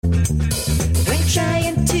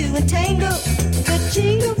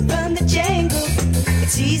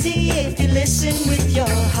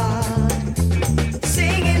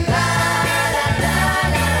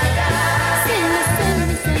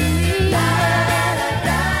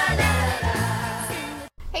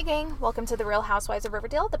gang. Welcome to The Real Housewives of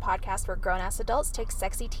Riverdale, the podcast where grown-ass adults take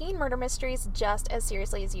sexy teen murder mysteries just as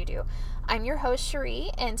seriously as you do. I'm your host,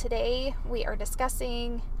 Cherie, and today we are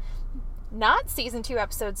discussing not Season 2,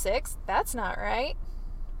 Episode 6. That's not right.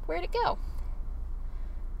 Where'd it go?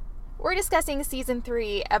 We're discussing Season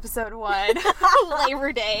 3, Episode 1,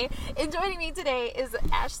 Labor Day. And joining me today is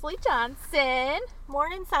Ashley Johnson.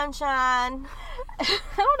 Morning, sunshine. I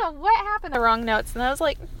don't know what happened. The wrong notes. And I was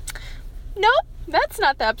like, nope, that's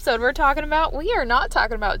not the episode we're talking about. We are not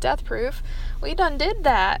talking about Death Proof. We done did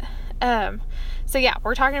that. So yeah,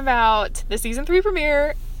 we're talking about the Season 3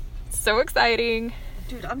 premiere. So exciting.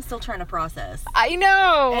 Dude, I'm still trying to process. I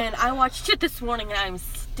know. And I watched it this morning and I'm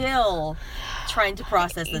still trying to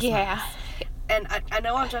process this. Yeah. Mess. And I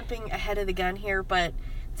know I'm jumping ahead of the gun here, but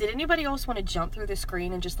did anybody else want to jump through the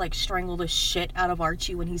screen and just like strangle the shit out of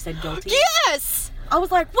Archie when he said guilty? Yes! I was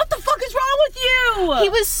like, what the fuck is wrong with you? He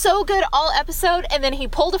was so good all episode, and then he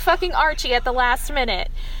pulled a fucking Archie at the last minute.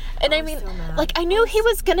 And I mean, so mad. like, I knew he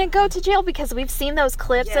was gonna go to jail because we've seen those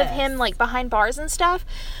clips of Yes. him, like, behind bars and stuff.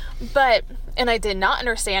 But, and I did not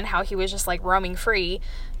understand how he was just, like, roaming free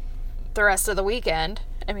the rest of the weekend.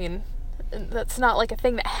 I mean, that's not, like, a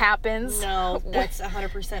thing that happens. No, that's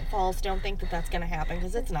 100% false. Don't think that that's going to happen,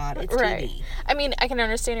 because it's not. It's Right. TV. I mean, I can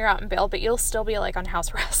understand you're out in bail, but you'll still be, like, on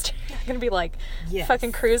house arrest. You're not gonna be, like, Yes.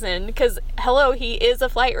 fucking cruising. Because, hello, he is a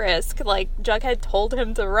flight risk. Like, Jughead told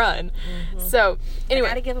him to run. So, anyway.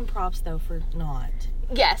 I gotta give him props, though, for not.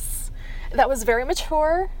 Yes. That was very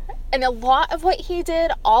mature. And a lot of what he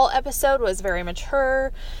did all episode was very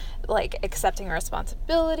mature. Like, accepting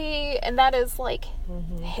responsibility. And that is, like,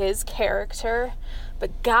 his character.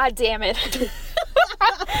 But god damn it.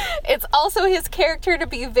 It's also his character to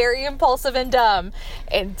be very impulsive and dumb.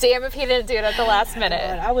 And damn if he didn't do it at the last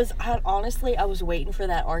minute. Honestly, I was waiting for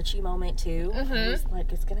that Archie moment too. I was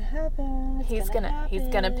like, it's gonna happen. He's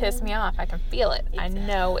gonna piss me off. I can feel it. Exactly. I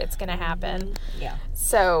know it's gonna happen. Yeah.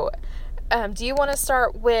 So, do you want to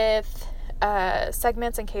start with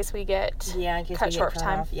segments in case we get In case cut we get short cut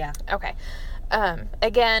time? off, yeah. Okay.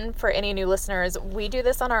 Again, for any new listeners, we do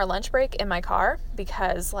this on our lunch break in my car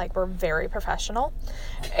because, like, we're very professional.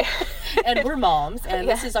 And we're moms, and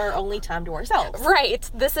Yeah. this is our only time to ourselves. Right.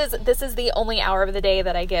 This is the only hour of the day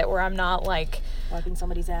that I get where I'm not, like, Wiping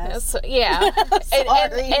somebody's ass. yeah.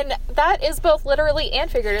 Sorry. And that is both literally and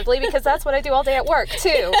figuratively because that's what I do all day at work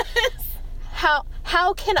too.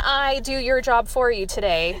 How can I do your job for you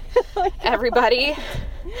today, everybody?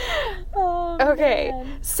 Oh, Okay,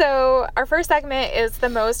 man. so our first segment is the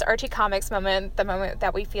most Archie Comics moment, the moment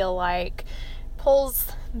that we feel like pulls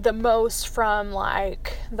the most from,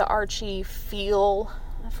 like, the Archie feel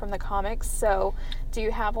from the comics. So, do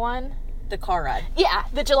you have one? The car ride. Yeah,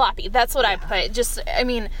 the jalopy. That's what I put. Just, I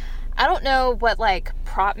mean, I don't know what, like,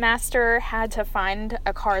 prop master had to find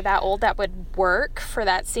a car that old that would work for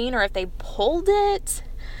that scene, or if they pulled it,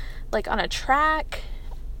 like, on a track.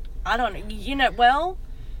 I don't know. Well,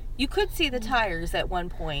 you could see the tires at one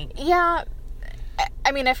point. Yeah,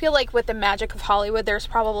 I mean, I feel like with the magic of Hollywood, there's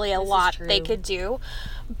probably a This is lot true. they could do,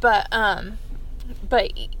 but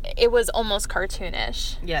it was almost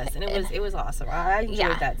cartoonish. Yes, and it was awesome. I enjoyed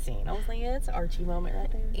Yeah. that scene. I was like, yeah, it's an Archie moment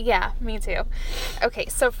right there. Yeah, me too. Okay,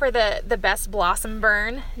 so for the best blossom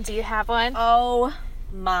burn, do you have one? Oh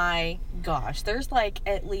my gosh. There's like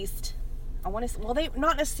at least, I want to, well, they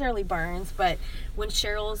not necessarily burns, but when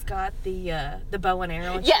Cheryl's got the bow and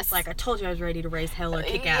arrow, and Yes. she's like, I told you I was ready to raise hell or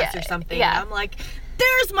kick ass or something. yeah. And I'm like,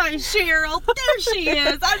 there's my Cheryl. There she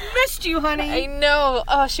is. I missed you, honey. I know.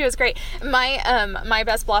 Oh, she was great. My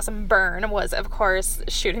best blossom burn was, of course,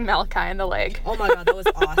 shooting Malachi in the leg. Oh my god, that was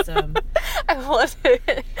awesome. I loved it.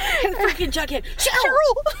 And freaking Jughead,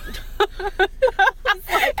 Cheryl.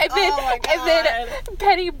 And then, oh my and then God.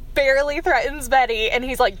 Penny barely threatens Betty, and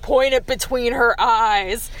he's like, point it between her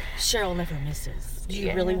eyes. Sheryl never misses. Do you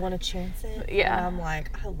Yeah. really want to chance it? Yeah. And I'm like,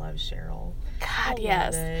 I love Cheryl. God, love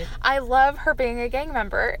yes. it. I love her being a gang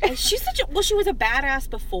member. And she's she was a badass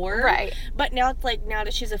before. Right. But now it's like, now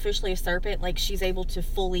that she's officially a serpent, like, she's able to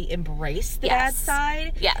fully embrace the bad Yes.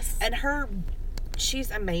 side. Yes. And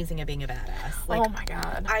she's amazing at being a badass. Like, Oh my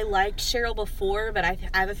God. I liked Cheryl before, but I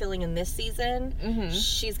have a feeling in this season,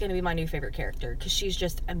 she's going to be my new favorite character because she's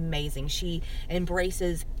just amazing. She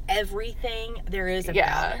embraces everything there is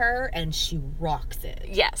about her, and she rocks it.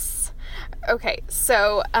 Yes. Okay,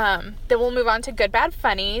 so then we'll move on to good, bad,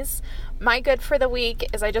 funnies. My good for the week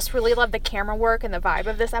is I just really love the camera work and the vibe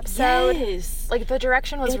of this episode. Yes. Like, the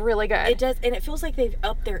direction was really good. It does, and it feels like they've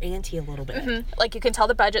upped their ante a little bit. Like, you can tell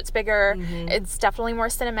the budget's bigger. It's definitely more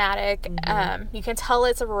cinematic. You can tell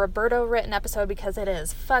it's a Roberto written episode because it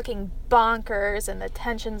is fucking bonkers and the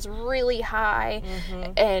tension's really high.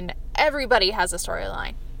 And everybody has a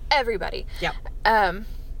storyline. Everybody. Yep.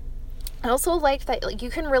 I also liked that, like,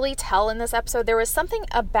 you can really tell in this episode there was something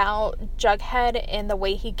about Jughead and the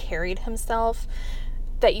way he carried himself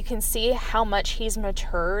that you can see how much he's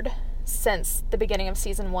matured since the beginning of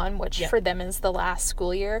season 1, which for them is the last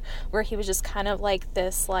school year, where he was just kind of like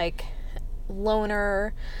this, like,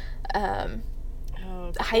 loner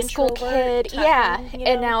high school kid. Yeah. You know?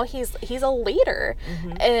 And now he's a leader.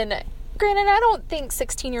 And granted, I don't think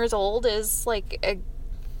 16 years old is, like, a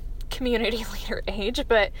community leader age,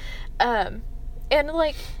 but and,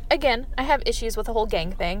 like, again, I have issues with the whole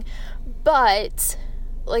gang thing, but,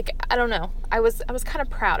 like, I don't know, I was kind of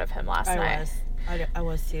proud of him last night. I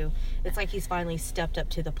was too. It's like he's finally stepped up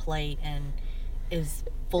to the plate and is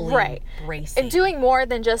fully embracing and doing more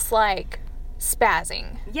than just, like,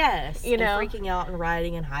 spazzing. Yes. You know, and freaking out and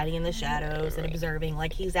riding and hiding in the shadows and observing.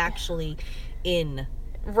 Like, he's actually in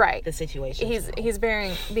the situation. He's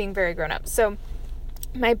being very grown up. So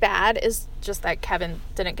my bad is just that Kevin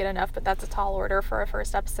didn't get enough, but that's a tall order for a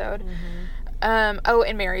first episode.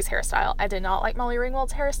 And Mary's hairstyle. I did not like Molly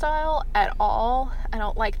Ringwald's hairstyle at all. I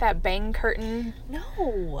don't like that bang curtain.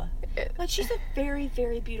 No. But she's a very,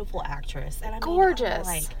 very beautiful actress. And I mean, gorgeous.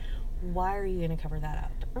 I'm like, why are you going to cover that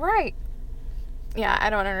up? Right. Yeah, I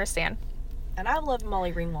don't understand. And I've loved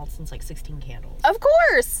Molly Ringwald since, like, 16 Candles. Of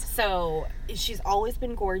course! So, she's always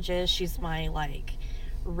been gorgeous. She's my, like,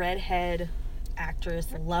 redhead actress.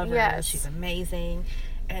 Love her. Yes. She's amazing.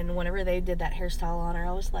 And whenever they did that hairstyle on her,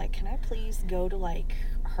 I was like, can I please go to, like,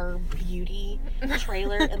 her beauty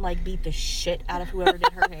trailer and, like, beat the shit out of whoever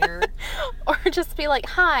did her hair? Or just be like,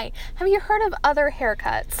 hi, have you heard of other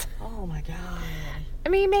haircuts? Oh, my God. I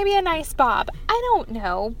mean, maybe a nice bob. I don't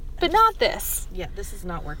know. But not this. Yeah, this is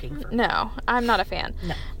not working for me. No, I'm not a fan.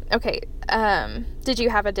 No. Okay, did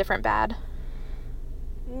you have a different bad?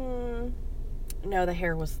 No, the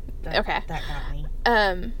hair was... That got me.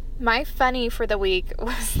 My funny for the week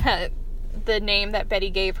was that the name that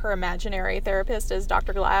Betty gave her imaginary therapist is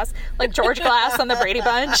Dr. Glass, like George Glass on the Brady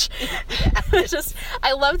Bunch. Just,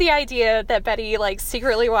 I love the idea that Betty, like,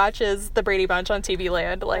 secretly watches the Brady Bunch on TV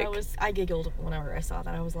Land. Like, I giggled whenever I saw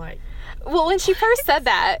that. I was like... Well, when she first said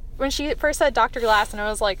Dr. Glass, and I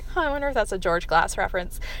was like, I wonder if that's a George Glass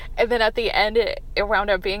reference. And then at the end, it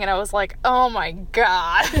wound up being, and I was like, oh my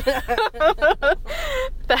God.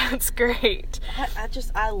 That's great.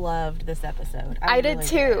 I loved this episode. I did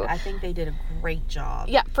too. I think they did a great job.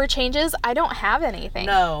 Yeah, for changes, I don't have anything.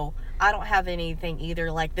 No, I don't have anything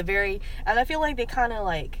either. Like, and I feel like they kind of,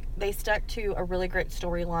 like, they stuck to a really great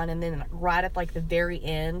storyline, and then right at, like, the very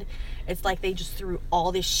end, it's like they just threw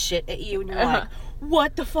all this shit at you, and you're like,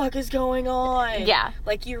 what the fuck is going on? Yeah.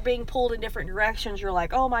 Like, you're being pulled in different directions. You're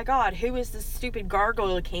like, oh my God, who is this stupid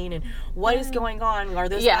Gargoyle King, and what is going on? Are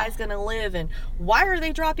those guys gonna live? And why are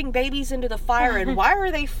they dropping babies into the fire? And why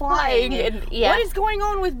are they flying? And what is going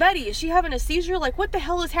on with Betty? Is she having a seizure? Like, what the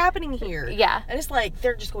hell is happening here? Yeah. And it's like,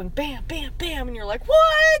 they're just going bam, bam, bam, and you're like,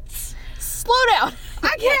 what? Slow down.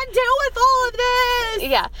 I can't deal with all of this.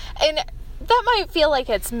 Yeah. And that might feel like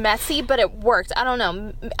it's messy, but it worked. I don't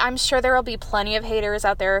know. I'm sure there will be plenty of haters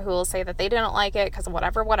out there who will say that they didn't like it because of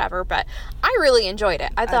whatever, but I really enjoyed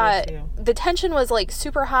it. I thought the tension was, like,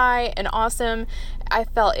 super high and awesome. I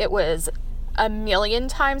felt it was a million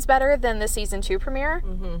times better than the season 2 premiere,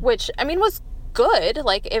 which, I mean, was good.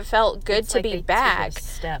 Like, it felt good to be back,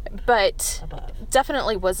 but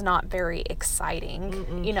definitely was not very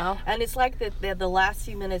exciting, you know? And it's like the last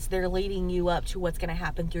few minutes, they're leading you up to what's going to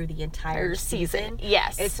happen through the entire season.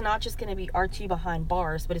 Yes. It's not just going to be Archie behind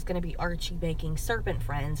bars, but it's going to be Archie making serpent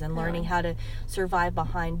friends and learning how to survive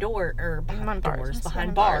behind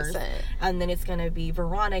bars. And then it's going to be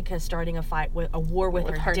Veronica starting a war with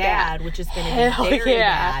her dad, which is going to be very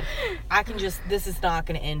bad. This is not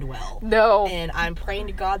going to end well. No. And I'm praying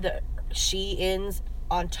to God that she ends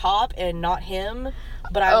on top and not him,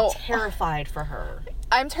 but I'm terrified for her.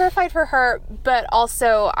 I'm terrified for her, but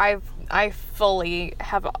also I fully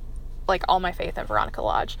have, like, all my faith in Veronica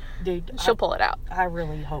Lodge. Dude, she'll pull it out. I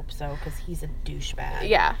really hope so, because he's a douchebag.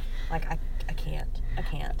 Yeah. Like, I can't.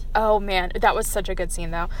 Oh man, that was such a good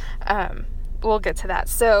scene though. We'll get to that.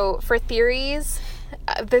 So for theories,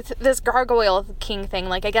 this Gargoyle King thing,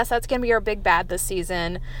 like, I guess that's gonna be our big bad this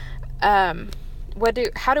season.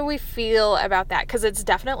 How do we feel about that? Because it's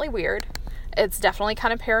definitely weird. It's definitely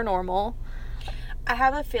kind of paranormal. I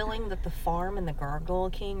have a feeling that the farm and the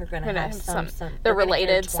Gargoyle King are going to have some they're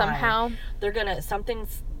related somehow. They're going to, something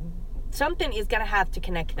is going to have to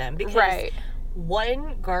connect them. Because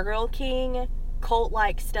one, Gargoyle King,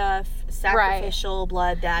 cult-like stuff, sacrificial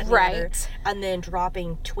blood, that and the other, and then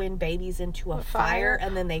dropping twin babies into a fire,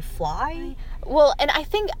 and then they fly. Well, and I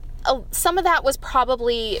think some of that was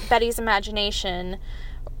probably Betty's imagination,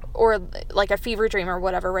 or like a fever dream or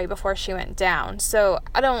whatever, right before she went down. So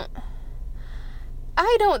I don't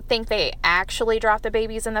think they actually dropped the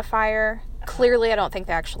babies in the fire. Clearly, I don't think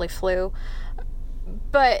they actually flew.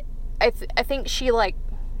 But I think she, like,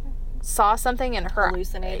 saw something in her...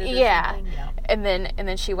 hallucinated or something? Yeah. And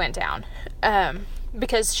then she went down.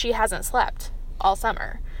 Because she hasn't slept all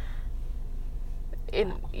summer.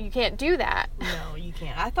 You can't do that. No, you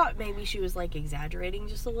can't. I thought maybe she was, like, exaggerating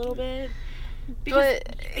just a little bit. Because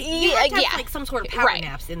you have to have, like, some sort of power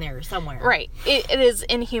naps in there somewhere. Right. It is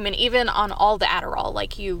inhuman. Even on all the Adderall,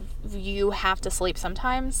 like, you have to sleep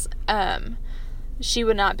sometimes. She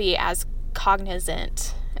would not be as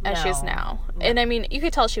cognizant as she is now. No. And I mean, you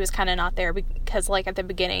could tell she was kind of not there because, like, at the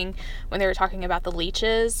beginning when they were talking about the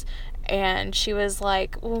leeches, and she was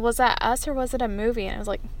like, well, was that us or was it a movie? And I was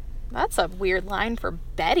like, that's a weird line for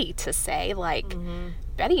Betty to say. Like,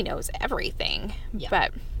 Betty knows everything. Yeah.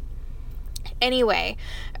 But anyway,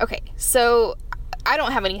 okay, so I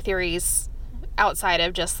don't have any theories outside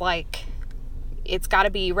of just, like, it's got to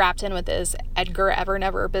be wrapped in with this Edgar Ever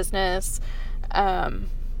Never business.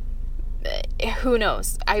 Who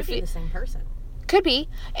knows? Could be the same person. Could be.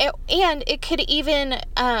 And it could even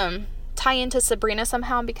tie into Sabrina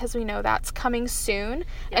somehow, because we know that's coming soon.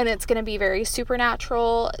 And it's going to be very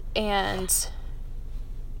supernatural, and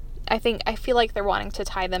I feel like they're wanting to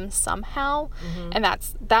tie them somehow, and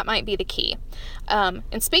that might be the key. And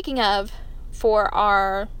speaking of, for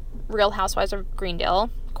our Real Housewives of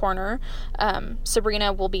Greendale corner,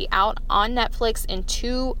 Sabrina will be out on Netflix in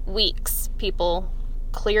 2 weeks. People,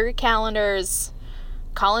 clear your calendars,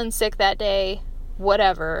 call in sick that day,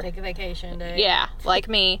 whatever. Take a vacation day. Yeah, like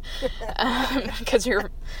me, because you're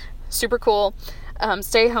super cool.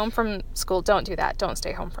 Stay home from school. Don't do that. Don't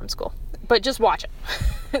stay home from school. But just watch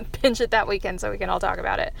it. Binge it that weekend so we can all talk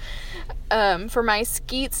about it. For my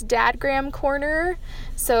Skeets Dadgram corner,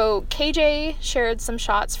 so KJ shared some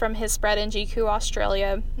shots from his spread in GQ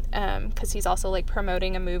Australia, because he's also, like,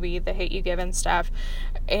 promoting a movie, The Hate U Give and stuff.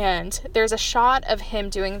 And there's a shot of him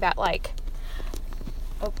doing that, like,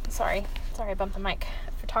 sorry, I bumped the mic.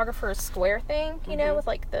 Photographer's square thing, you know, with,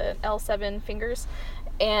 like, the L7 fingers.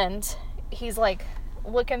 And he's, like,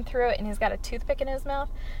 looking through it, and he's got a toothpick in his mouth,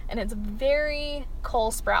 and it's very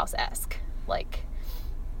Cole Sprouse-esque. Like,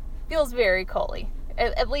 feels very Coley.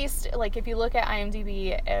 At least, like, if you look at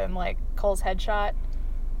IMDb and, like, Cole's headshot,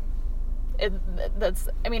 that's,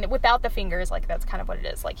 I mean, without the fingers, like, that's kind of what it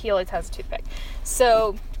is. Like, he always has a toothpick.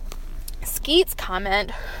 So Skeet's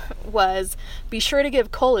comment was, be sure to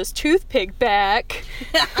give Cole his toothpick back.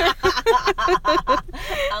 I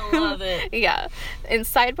love it. Yeah. And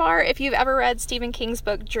sidebar, if you've ever read Stephen King's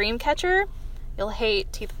book Dreamcatcher, you'll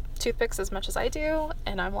hate toothpicks as much as I do.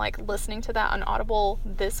 And I'm, like, listening to that on Audible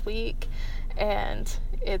this week, and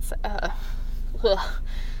it's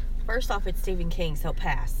First off, it's Stephen King, so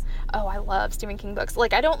pass. Oh, I love Stephen King books.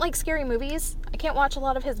 Like, I don't like scary movies. I can't watch a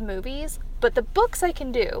lot of his movies, but the books I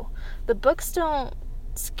can do. The books don't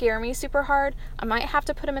scare me super hard. I might have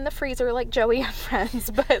to put them in the freezer like Joey and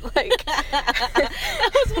Friends, but, like...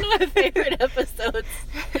 That was one of my favorite episodes.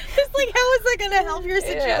 It's like, how is that going to help your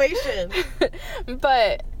situation? Yeah.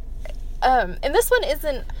 But, and this one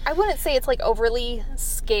isn't... I wouldn't say it's, like, overly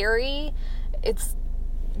scary. It's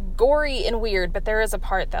gory and weird, but there is a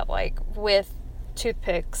part that, like, with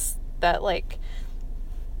toothpicks that, like,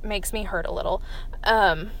 makes me hurt a little.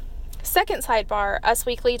 Second sidebar, Us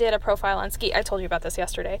Weekly did a profile on Skeet. I told you about this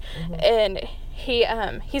yesterday. And he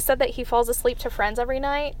said that he falls asleep to Friends every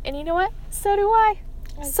night, and you know what? So do I.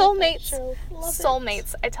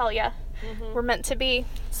 Soulmates, I tell ya. We're meant to be.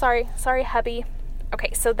 Sorry, hubby.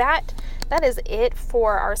 Okay, so that is it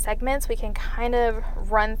for our segments. We can kind of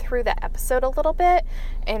run through the episode a little bit,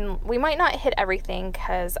 and we might not hit everything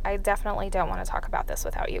because I definitely don't want to talk about this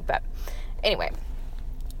without you. But anyway,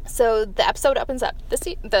 so the episode opens up.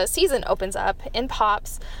 The season opens up in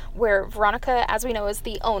Pops, where Veronica, as we know, is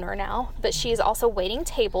the owner now, but she is also waiting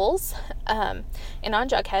tables. And on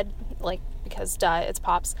Jughead, like, because duh, it's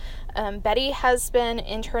Pops. Betty has been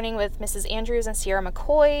interning with Mrs. Andrews and Sierra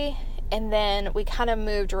McCoy. And then we kind of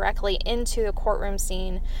move directly into the courtroom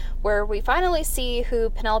scene where we finally see who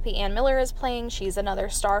Penelope Ann Miller is playing. She's another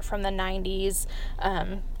star from the 90s,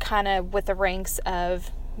 kind of with the ranks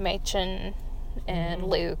of Machen and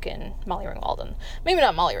Luke and Molly Ringwald, and maybe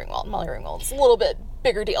not Molly Ringwald. Molly Ringwald's a little bit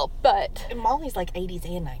bigger deal, but and Molly's like 80s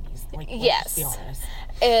and 90s. Like, yes, let's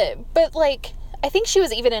be honest. But like, I think she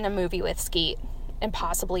was even in a movie with Skeet, and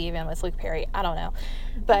possibly even with Luke Perry. I don't know,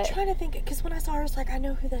 but I'm trying to think, because when I saw her, I was like, I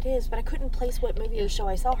know who that is, but I couldn't place what movie or show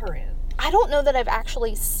I saw her in. I don't know that I've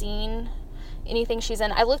actually seen anything she's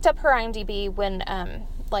in. I looked up her IMDb when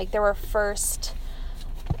like there were first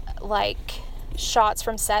like shots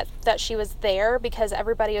from set that she was there, because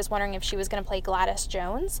everybody was wondering if she was going to play Gladys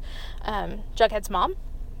Jones, Jughead's mom,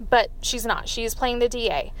 but she's not. She's playing the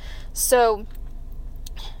DA. So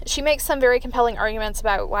she makes some very compelling arguments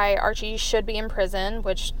about why Archie should be in prison,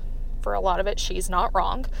 which for a lot of it she's not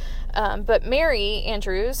wrong. But Mary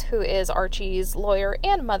Andrews, who is Archie's lawyer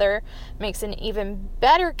and mother, makes an even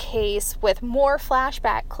better case with more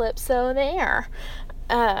flashback clips. So there.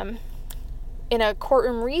 In a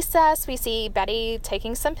courtroom recess, we see Betty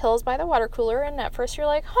taking some pills by the water cooler, and at first you're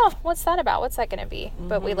like, huh, what's that about? What's that going to be? Mm-hmm.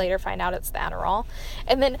 But we later find out it's the Adderall.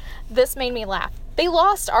 And then this made me laugh. They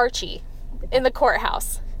lost Archie in the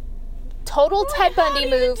courthouse. Total Ted Bundy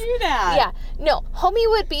move. Do that? Yeah. No, homie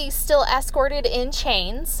would be still escorted in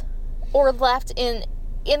chains or left in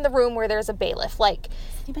the room where there's a bailiff. Like,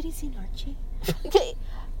 has anybody seen Archie?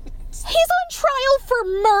 He's on trial for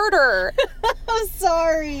murder. I'm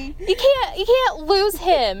sorry. You can't lose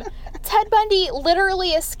him. Ted Bundy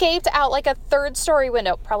literally escaped out like a third-story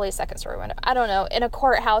window, probably a second-story window, I don't know, in a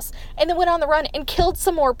courthouse, and then went on the run and killed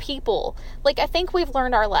some more people. Like, I think we've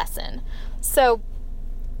learned our lesson. So,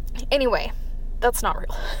 anyway, that's not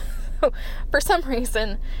real. For some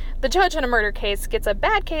reason, the judge in a murder case gets a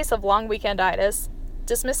bad case of long weekenditis,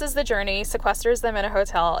 dismisses the journey, sequesters them in a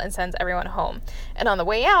hotel, and sends everyone home. And on the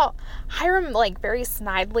way out, Hiram, like, very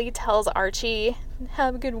snidely tells Archie,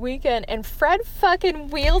 have a good weekend, and Fred fucking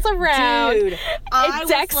wheels around and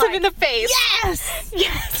decks him in the face. Yes!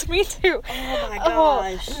 Yes, me too. Oh my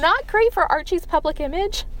gosh. Not great for Archie's public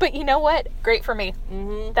image, but you know what? Great for me.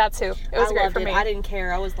 Mm-hmm. That's who. It was great for me. I didn't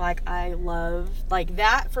care. I was like, I love, like,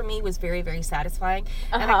 that for me was very, very satisfying.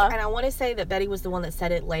 And I want to say that Betty was the one that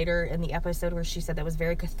said it later in the episode where she said that was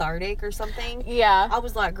very cathartic or something. Yeah. I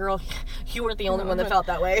was like, girl, you weren't the only one that felt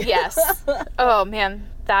that way. Yes. Oh, man.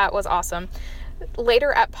 That was awesome.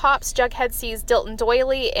 Later at Pops, Jughead sees Dilton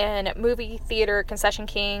Doily in movie theater Concession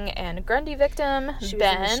King and Grundy victim she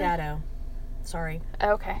Ben. Was in the shadow. Sorry.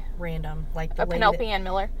 Okay. Random. Like the Penelope Ann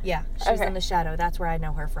Miller? Yeah. She was in the shadow. That's where I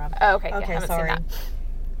know her from. Oh, okay. Okay, yeah, sorry.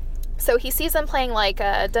 So he sees them playing like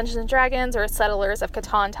a Dungeons and Dragons or a Settlers of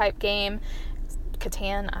Catan type game.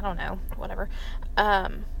 Catan, I don't know. Whatever. I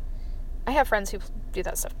have friends who do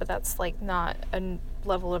that stuff, but that's like not a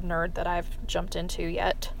level of nerd that I've jumped into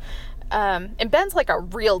yet. And Ben's like a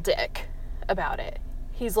real dick about it.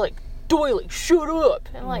 He's like, Doily, shut up.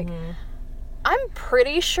 And like, I'm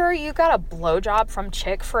pretty sure you got a blowjob from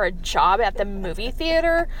Chick for a job at the movie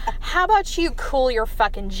theater. How about you cool your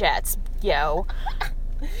fucking jets, yo?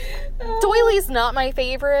 Doily's not my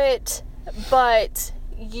favorite, but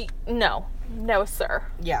no, sir.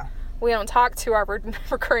 Yeah. We don't talk to our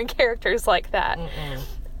recurring characters like that.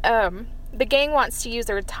 The gang wants to use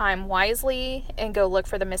their time wisely and go look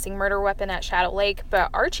for the missing murder weapon at Shadow Lake, but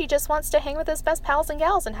Archie just wants to hang with his best pals and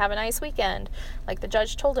gals and have a nice weekend, like the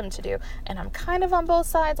judge told him to do. And I'm kind of on both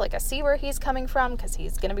sides. Like, I see where he's coming from because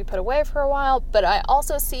he's going to be put away for a while, but I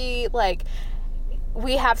also see, like,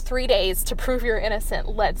 we have 3 days to prove you're innocent.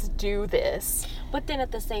 Let's do this. But then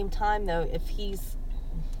at the same time, though, if he's...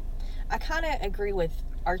 I kind of agree with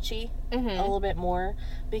Archie a little bit more,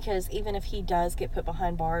 because even if he does get put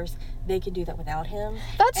behind bars, they can do that without him.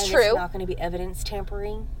 That's true. It's not going to be evidence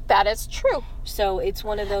tampering. That is true. So it's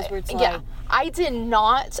one of those where it's like... I did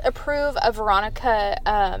not approve of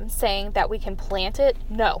Veronica saying that we can plant it.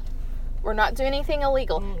 No. We're not doing anything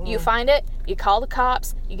illegal. You find it, you call the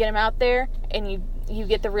cops, you get them out there, and you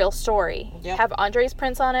get the real story. Yep. Have Andre's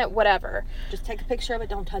prints on it, whatever. Just take a picture of it,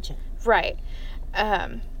 don't touch it. Right.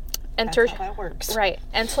 Enter, that's how that works. Right.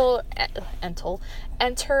 Enter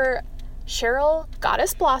Cheryl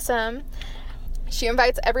Goddess Blossom. She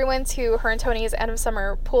invites everyone to her and Tony's end of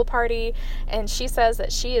summer pool party, and she says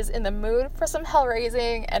that she is in the mood for some hell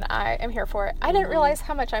raising, and I am here for it. I didn't realize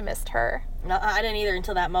how much I missed her. No, I didn't either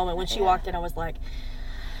until that moment when she walked in. I was like,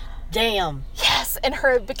 damn. Yes, and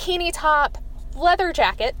her bikini top, leather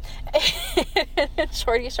jacket, and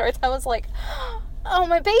shorty shorts. I was like, oh,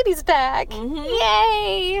 my baby's back.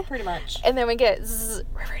 Yay. Pretty much. And then we get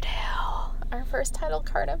Riverdale, our first title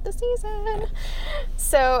card of the season.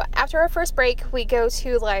 So after our first break, we go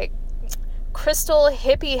to, like, crystal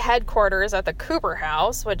hippie headquarters at the Cooper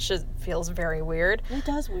house, which feels very weird. It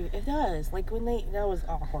does. Like when that was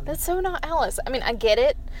awkward. That's so not Alice. I mean, I get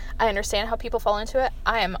it. I understand how people fall into it.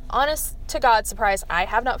 I am honest to God surprised I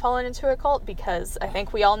have not fallen into a cult, because I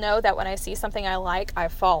think we all know that when I see something I like, I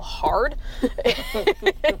fall hard.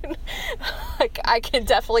 Like, I can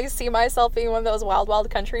definitely see myself being one of those wild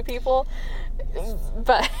country people.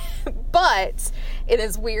 But it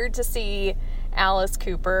is weird to see Alice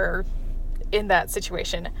Cooper in that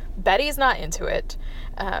situation. Betty's not into it.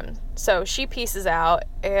 So she pieces out,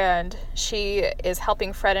 and she is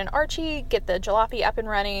helping Fred and Archie get the jalopy up and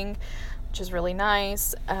running, which is really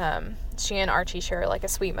nice. She and Archie share like a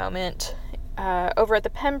sweet moment. Over at the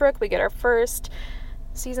Pembroke, we get our first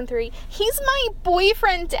season 3. He's my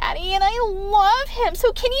boyfriend, Daddy, and I love him.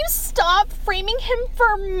 So can you stop framing him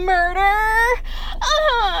for murder?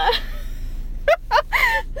 Oh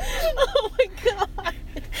my God.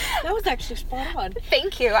 That was actually spot on.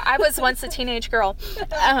 Thank you. I was once a teenage girl.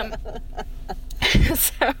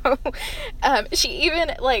 She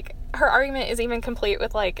even, like, her argument is even complete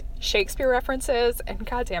with, like, Shakespeare references, and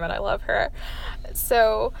god damn it, I love her.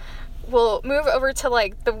 So we'll move over to,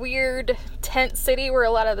 like, the weird tent city where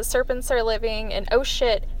a lot of the serpents are living, and oh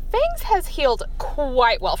shit, Fangs has healed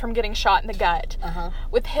quite well from getting shot in the gut.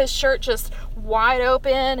 With his shirt just wide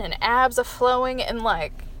open and abs a-flowing, and,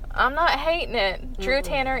 like, I'm not hating it. Drew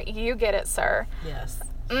Tanner, you get it, sir. Yes.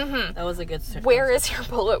 That was a good sequence. Where is your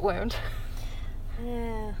bullet wound?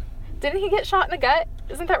 Yeah. Didn't he get shot in the gut?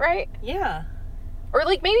 Isn't that right? Yeah. Or,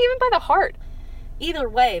 like, maybe even by the heart. Either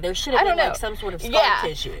way, there should have been, like, some sort of scar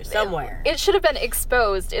tissue somewhere. It should have been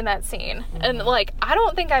exposed in that scene. And, like, I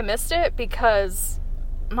don't think I missed it because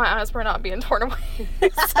my eyes were not being torn away.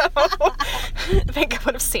 So, I think I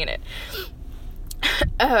would have seen it.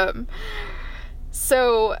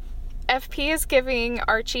 So, FP is giving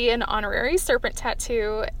Archie an honorary serpent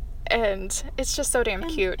tattoo, and it's just so damn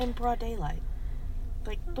cute. In broad daylight.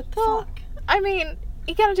 Like, what the fuck? I mean,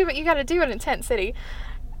 you gotta do what you gotta do in a tent city.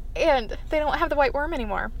 And they don't have the white worm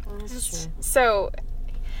anymore. That's true. So,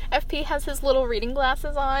 FP has his little reading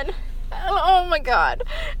glasses on. Oh my god.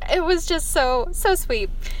 It was just so sweet.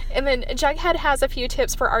 And then Jughead has a few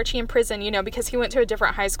tips for Archie in prison, you know, because he went to a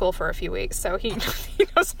different high school for a few weeks, so he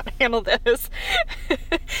knows how to handle this.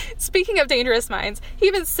 Speaking of dangerous minds, he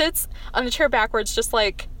even sits on the chair backwards just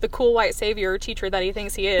like the cool white savior teacher that he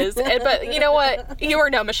thinks he is. But you know what? You are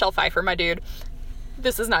no Michelle Pfeiffer, my dude.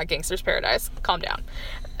 This is not Gangster's Paradise. Calm down.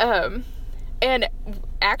 And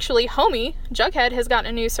actually, homie, Jughead, has gotten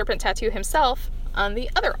a new serpent tattoo himself on the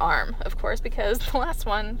other arm, of course, because the last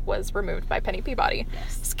one was removed by Penny Peabody.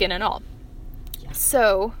 Yes. Skin and all. Yes.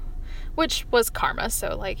 So, which was karma,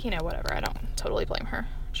 so, like, you know, whatever. I don't totally blame her.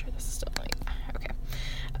 I'm sure this is still, like, okay.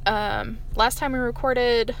 Last time we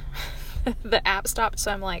recorded, the app stopped,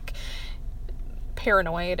 so I'm, like,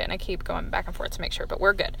 paranoid, and I keep going back and forth to make sure, but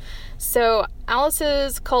we're good. So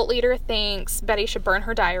Alice's cult leader thinks Betty should burn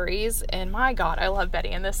her diaries, and my god, I love Betty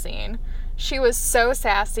in this scene. She was so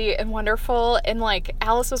sassy and wonderful, and like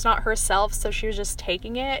Alice was not herself, so she was just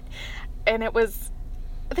taking it, and it was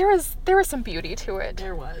there was some beauty to it.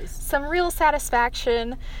 There was some real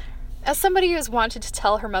satisfaction. As somebody who's wanted to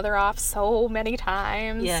tell her mother off so many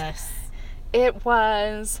times, yes, it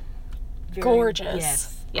was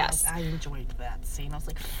gorgeous. Yes. I enjoyed that scene. I was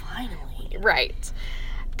like, finally. Right.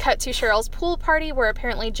 Cut to Cheryl's pool party, where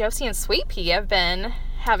apparently Josie and Sweet Pea have been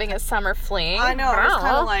having a summer fling. I know. I was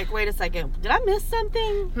kind of like, wait a second. Did I miss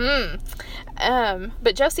something?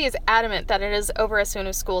 But Josie is adamant that it is over as soon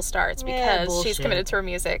as school starts because she's committed to her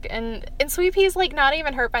music. And Sweet Pea's like not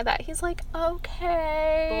even hurt by that. He's like,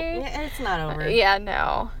 okay. Well, it's not over. Yeah,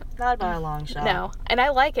 no. Not by a long shot. No. And I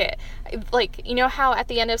like it. Like, you know how at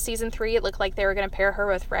the end of season 3 it looked like they were going to pair her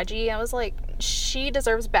with Reggie? I was like, she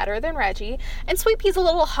deserves better than Reggie. And Sweet Pea's a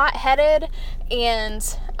little hot-headed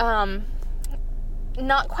and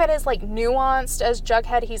not quite as like nuanced as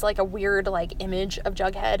Jughead. He's like a weird like image of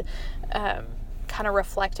Jughead kind of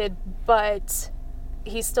reflected, but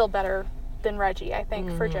he's still better than Reggie, I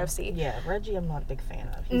think, for Josie. Yeah, Reggie I'm not a big fan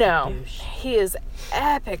of. He's no, a douche. He is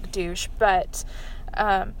epic douche, but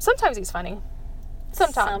sometimes he's funny.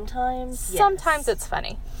 Sometimes yes. It's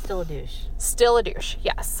funny. Still a douche,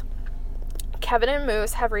 yes. Kevin and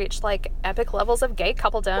Moose have reached like epic levels of gay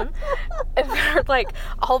coupledom. And they're like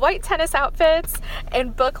all white tennis outfits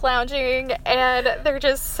and book lounging, and they're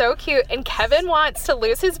just so cute. And Kevin wants to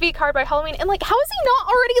lose his V card by Halloween, and like, how has he not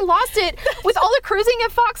already lost it with all the cruising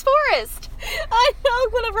at Fox Forest? I know.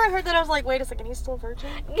 Whenever I heard that, I was like, wait a second, he's still a virgin?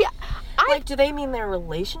 Yeah, Like, do they mean their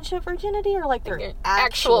relationship virginity or like their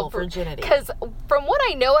actual virginity? Because from what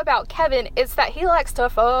I know about Kevin, it's that he likes to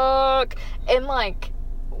fuck and like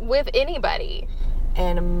with anybody.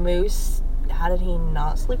 And Moose, how did he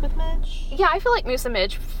not sleep with Midge? Yeah, I feel like Moose and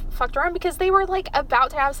Midge fucked around because they were like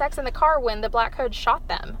about to have sex in the car when the Black Hood shot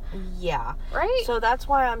them. Yeah. Right? So that's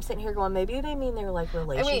why I'm sitting here going, maybe they mean their like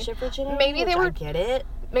relationship virginity. Maybe they were. I get it.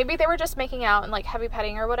 Maybe they were just making out and like heavy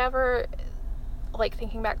petting or whatever, like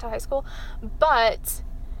thinking back to high school. But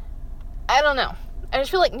I don't know. I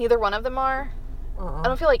just feel like neither one of them are. I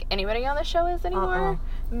don't feel like anybody on the show is anymore.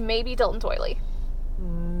 Maybe Dilton Toyley.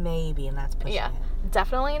 Maybe, and that's pushing it.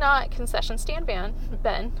 Definitely not concession stand Ben,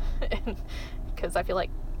 because I feel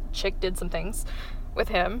like Chick did some things with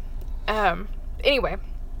him. Anyway,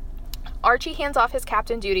 Archie hands off his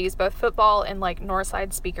captain duties, both football and like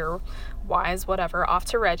Northside speaker wise, whatever, off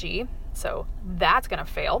to Reggie. So that's gonna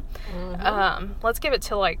fail. Let's give it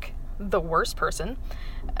to like the worst person.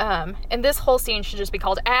 And this whole scene should just be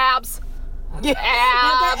called abs. Yeah,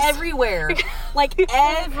 abs everywhere. Like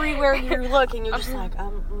everywhere you look, and you're just like,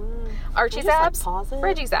 Archie's abs,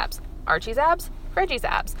 Reggie's abs. Archie's abs, Reggie's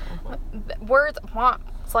abs. Words, womp.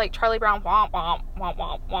 It's like Charlie Brown, womp, womp, womp,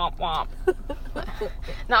 womp, womp, womp.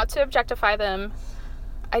 Not to objectify them.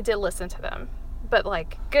 I did listen to them. But,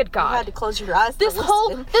 like, good God. You had to close your eyes this whole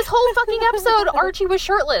fucking episode, Archie was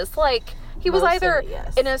shirtless. Like, he was either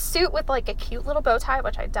in a suit with, like, a cute little bow tie,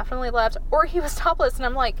 which I definitely loved, or he was topless. And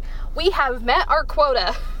I'm like, we have met our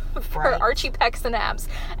quota for Archie pecs and abs.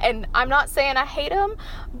 And I'm not saying I hate him,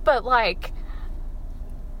 but, like,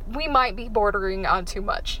 we might be bordering on too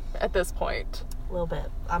much at this point. A little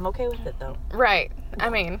bit. I'm okay with it, though. Right. I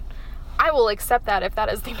mean, I will accept that if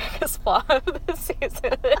that is the biggest flaw of this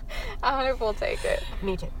season. I will take it.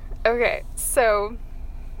 Me too. Okay, so,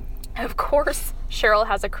 of course, Cheryl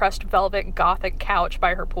has a crushed velvet gothic couch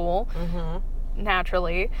by her pool.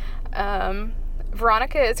 Naturally.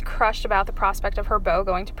 Veronica is crushed about the prospect of her beau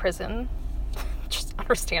going to prison. Just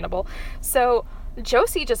understandable. So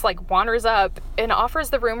Josie just like wanders up and offers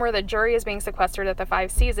the room where the jury is being sequestered at the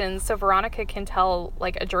 5 Seasons so Veronica can tell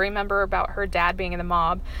like a jury member about her dad being in the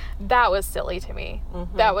mob. That was silly to me.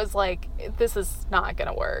 That was like, this is not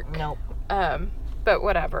gonna work. Nope. But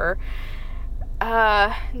whatever.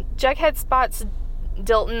 Jughead spots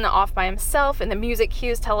Dilton off by himself, and the music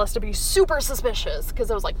cues tell us to be super suspicious because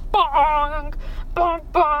it was like bong, bong,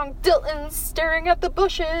 bong. Dilton's staring at the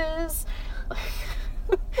bushes.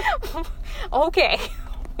 Okay,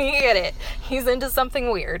 we get it. He's into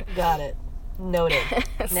something weird. Got it. Noted.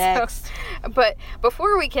 Next. But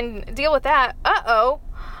before we can deal with that,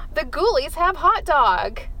 the ghoulies have hot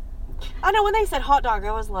dog. I know when they said hot dog,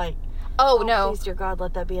 I was like, oh no. Please, dear God,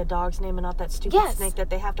 let that be a dog's name and not that stupid snake that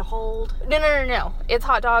they have to hold. No. It's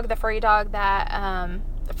Hot Dog, the furry dog that,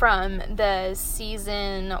 from the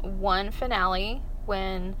season 1 finale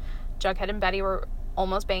when Jughead and Betty were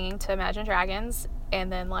almost banging to Imagine Dragons, and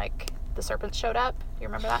then, like, the serpents showed up. Do you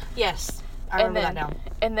remember that? Yes. I remember that now.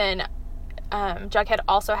 And then, Jughead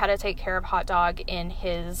also had to take care of Hot Dog in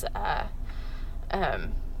his,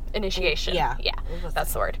 initiation. Yeah,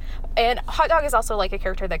 that's the word. And Hot Dog is also like a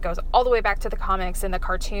character that goes all the way back to the comics and the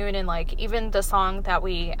cartoon, and like even the song that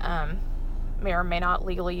we may or may not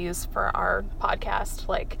legally use for our podcast,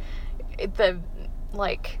 like the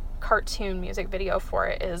like cartoon music video for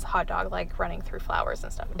it is Hot Dog like running through flowers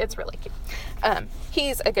and stuff. It's really cute.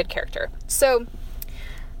 He's a good character. So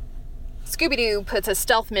Scooby-Doo puts a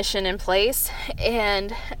stealth mission in place,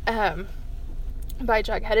 and by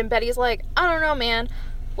Jughead, and Betty's like, I don't know, man.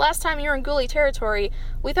 Last time you were in ghoulie territory,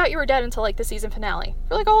 we thought you were dead until like the season finale.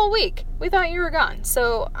 For like a whole week. We thought you were gone.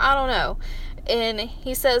 So, I don't know. And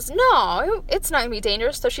he says, no, it's not gonna be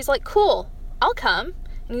dangerous. So she's like, cool, I'll come.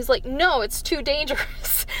 And he's like, no, it's too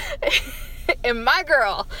dangerous. And my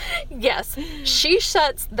girl, yes, she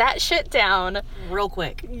shuts that shit down. Real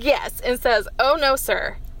quick. Yes, and says, oh no,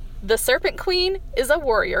 sir. The Serpent Queen is a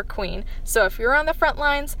warrior queen. So if you're on the front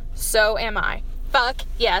lines, so am I. Fuck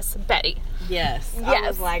yes, Betty. Yes. I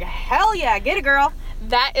was like, hell yeah, get it, girl.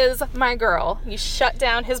 That is my girl. You shut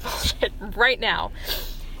down his bullshit right now.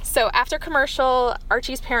 So after commercial,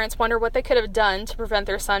 Archie's parents wonder what they could have done to prevent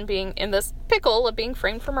their son being in this pickle of being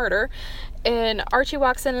framed for murder. And Archie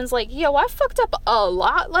walks in and is like, yo, I fucked up a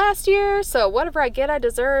lot last year, so whatever I get, I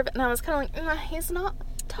deserve. And I was kind of like, he's not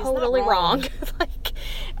totally wrong. Like,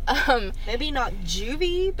 maybe not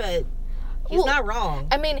juvie, but he's not wrong.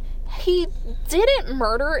 I mean, he didn't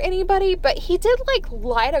murder anybody, but he did, like,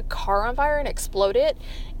 light a car on fire and explode it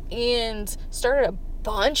and started a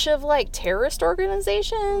bunch of, like, terrorist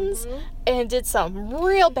organizations and did some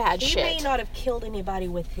real bad shit. He may not have killed anybody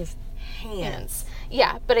with his hands.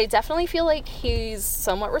 Yeah, but I definitely feel like he's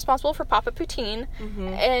somewhat responsible for Papa Poutine.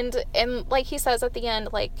 And like he says at the end,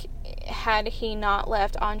 like, had he not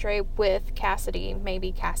left Andre with Cassidy,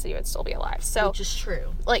 maybe Cassidy would still be alive. So, which is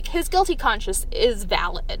true. Like, his guilty conscience is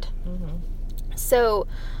valid. So,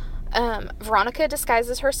 Veronica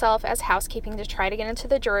disguises herself as housekeeping to try to get into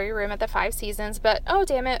the jury room at the Five Seasons, but, oh,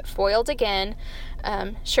 damn it, foiled again.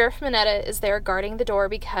 Sheriff Mineta is there guarding the door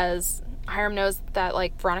because Hiram knows that,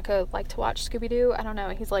 like, Veronica liked to watch Scooby-Doo. I don't know.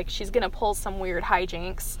 He's like, she's gonna pull some weird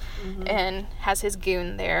hijinks, and has his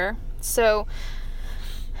goon there. So,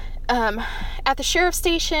 at the sheriff's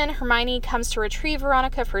station, Hermione comes to retrieve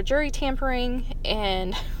Veronica for jury tampering,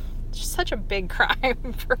 and just such a big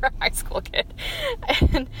crime for a high school kid.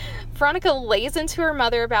 And Veronica lays into her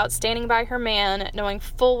mother about standing by her man, knowing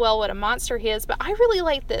full well what a monster he is. But I really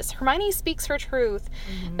like this. Hermione speaks her truth,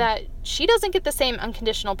 that she doesn't get the same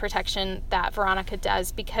unconditional protection that Veronica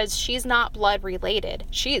does because she's not blood related.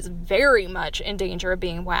 She is very much in danger of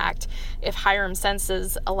being whacked if Hiram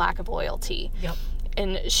senses a lack of loyalty. Yep.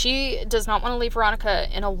 And she does not want to leave Veronica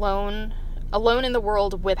alone in the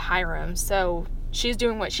world with Hiram. So she's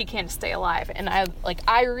doing what she can to stay alive. And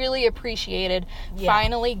I really appreciated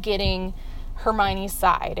finally getting Hermione's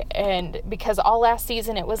side. And because all last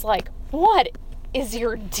season it was like, what is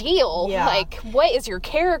your deal? Yeah. Like, what is your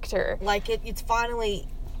character? Like, it's finally,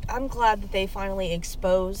 I'm glad that they finally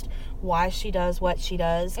exposed why she does what she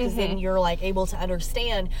does, because then you're, like, able to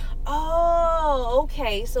understand, oh,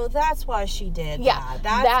 okay, so that's why she did that.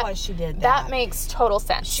 That's why she did that. That makes total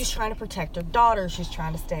sense. She's trying to protect her daughter. She's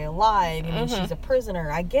trying to stay alive. I mean, she's a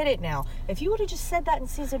prisoner. I get it now. If you would have just said that in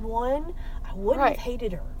season 1, I wouldn't have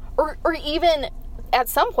hated her. Or even at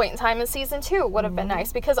some point in time in season 2 would have been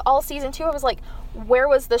nice, because all season 2 I was like, where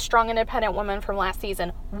was the strong independent woman from last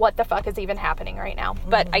season? What the fuck is even happening right now?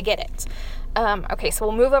 But I get it. Okay, so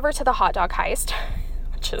we'we'll move over to the hot dog heist,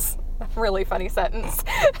 which is a really funny sentence.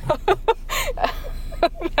 I'm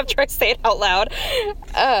gonna try to say it out loud.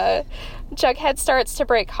 Jughead starts to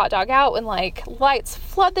break Hot Dog out when, like, lights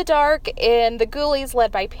flood the dark, and the ghoulies,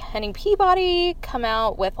 led by Penny Peabody, come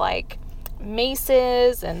out with, like,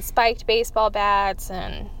 maces and spiked baseball bats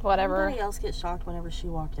and whatever. Everybody else get shocked whenever she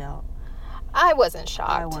walked out. I wasn't shocked.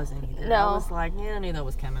 I wasn't either. No. I was like, yeah, I knew that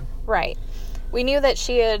was coming. Right. We knew that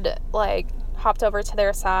she had, like, hopped over to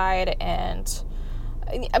their side, and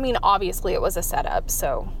I mean, obviously it was a setup,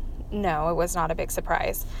 so no, it was not a big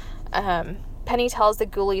surprise. Penny tells the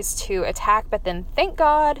ghoulies to attack, but then, thank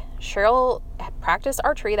God, Cheryl had practiced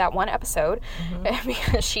archery that one episode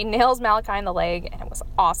because she nails Malachi in the leg, and it was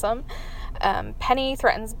awesome. Penny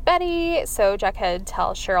threatens Betty, so Jughead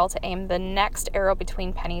tells Cheryl to aim the next arrow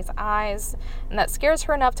between Penny's eyes, and that scares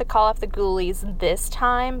her enough to call off the ghoulies this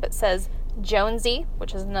time, but says Jonesy,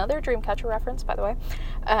 which is another Dreamcatcher reference, by the way,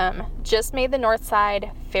 just made the north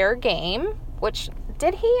side fair game, which,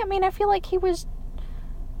 did he? I mean, I feel like he was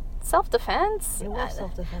self-defense. It was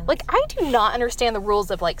self-defense. Like, I do not understand the rules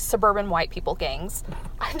of, like, suburban white people gangs.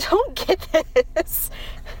 I don't get this.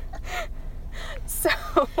 So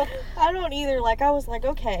I don't either. Like, I was like,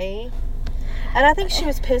 okay. And I think she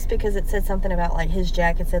was pissed because it said something about, like, his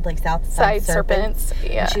jacket said, like, South Side Serpents.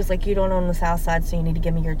 Yeah. And she was like, you don't own the South Side, so you need to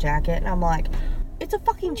give me your jacket. And I'm like, it's a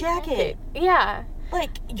fucking jacket. Yeah.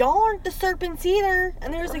 Like, y'all aren't the serpents either.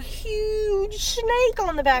 And there's a huge snake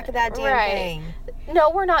on the back of that damn thing.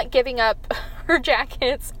 No, we're not giving up our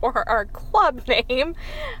jackets or our club name.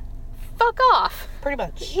 Fuck off. Pretty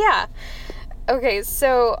much. Yeah. Okay,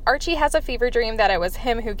 so Archie has a fever dream that it was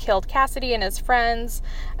him who killed Cassidy and his friends,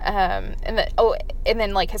 and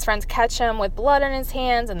then, like, his friends catch him with blood on his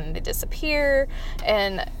hands, and then they disappear,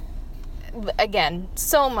 and again,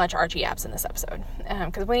 so much Archie apps in this episode,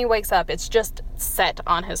 because when he wakes up, it's just set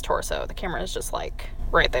on his torso. The camera is just, like,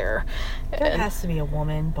 right there. There has to be a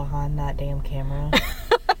woman behind that damn camera.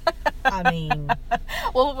 I mean,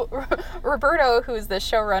 well, Roberto, who's the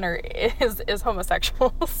showrunner, is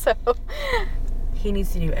homosexual, so he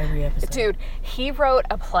needs to do every episode. Dude, he wrote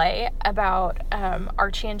a play about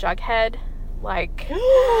Archie and Jughead, like,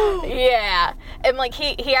 yeah, and, like,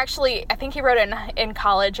 he actually, I think he wrote it in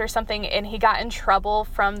college or something, and he got in trouble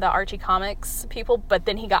from the Archie Comics people, but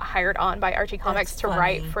then he got hired on by Archie Comics to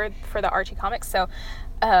write for the Archie Comics, so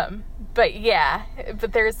but yeah,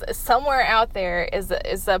 but there's somewhere out there is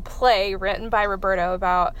a play written by Roberto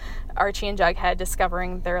about Archie and Jughead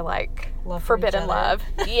discovering their, like, forbidden love.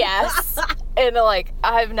 Yes. And, like,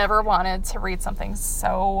 I've never wanted to read something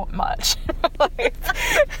so much.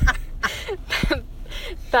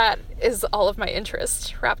 That is all of my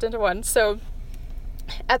interest wrapped into one. So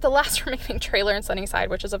At the last remaining trailer in Sunnyside,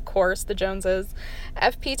 which is, of course, the Joneses,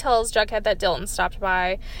 FP tells Jughead that Dilton stopped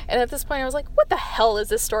by. And at this point, I was like, what the hell is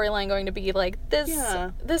this storyline going to be? Like, this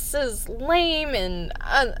is lame, and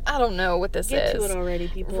I don't know what this is. Get to it already,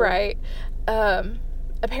 people. Right.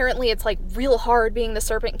 Apparently, it's, like, real hard being the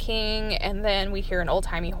Serpent King, and then we hear an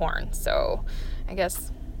old-timey horn. So, I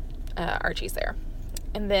guess Archie's there.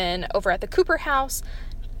 And then over at the Cooper house,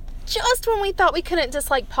 just when we thought we couldn't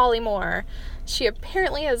dislike Polly more, she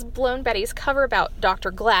apparently has blown Betty's cover about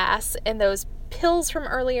Dr. Glass and those pills from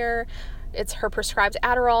earlier. It's her prescribed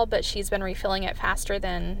Adderall, but she's been refilling it faster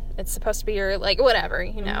than it's supposed to be, or, like, whatever,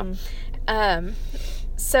 you know.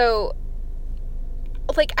 So,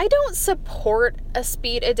 like, I don't support a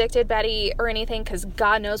speed-addicted Betty or anything, because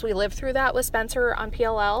God knows we lived through that with Spencer on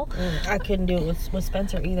PLL. I couldn't do it with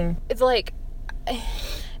Spencer either. It's like,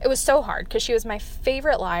 it was so hard, because she was my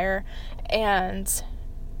favorite liar, and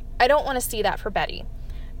I don't want to see that for Betty.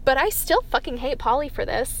 But I still fucking hate Polly for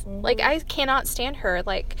this. Like, I cannot stand her.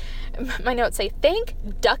 Like, my notes say, thank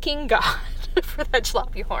ducking God for that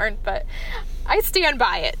jalopy horn, but I stand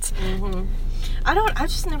by it. I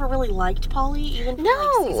just never really liked Polly, even from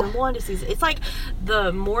like season 1 to season. It's like,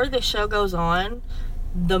 the more the show goes on,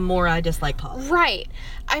 the more I dislike Polly. Right.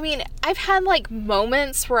 I mean, I've had, like,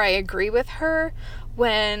 moments where I agree with her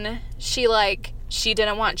when she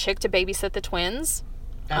didn't want Chick to babysit the twins.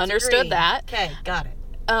 Understood that. Okay, got it.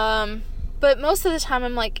 But most of the time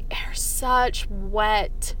I'm like, you're such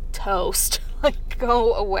wet toast. Like,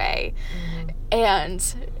 go away.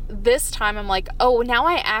 And this time I'm like, oh, now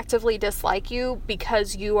I actively dislike you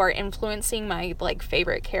because you are influencing my, like,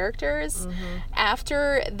 favorite characters.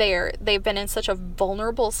 After they've been in such a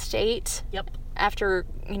vulnerable state. After,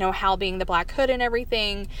 you know, Hal being the Black Hood and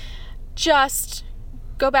everything. Just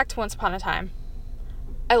go back to Once Upon a Time.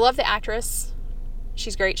 I love the actress.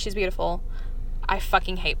 She's great. She's beautiful. I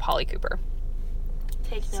fucking hate Polly Cooper.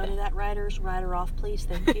 Take note of that, writers. Write her off, please.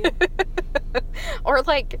 Thank you. Or,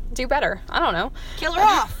 like, do better. I don't know. Kill her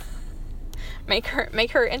off. Make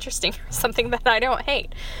her interesting. Something that I don't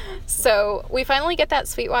hate. So, we finally get that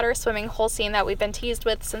Sweetwater swimming hole scene that we've been teased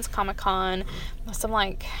with since Comic-Con. With some,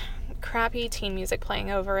 like, crappy teen music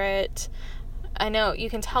playing over it. I know, you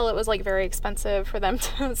can tell it was, like, very expensive for them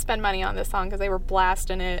to spend money on this song because they were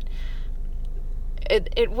blasting it.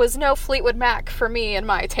 It was no Fleetwood Mac for me and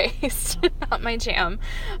my taste. Not my jam.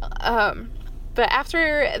 But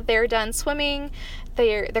after they're done swimming,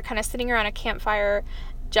 they're kind of sitting around a campfire.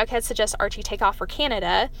 Jughead suggests Archie take off for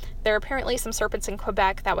Canada. There are apparently some serpents in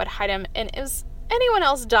Quebec that would hide him. And is anyone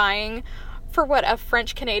else dying for what a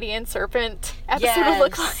French-Canadian serpent episode would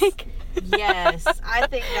look like? Yes, I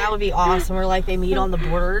think that would be awesome. Or, like, they meet on the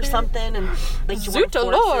border or something, and, like, Zoot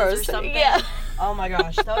or something. Yeah. Oh my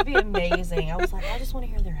gosh, that would be amazing. I was like, I just want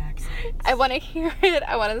to hear their accents. I want to hear it.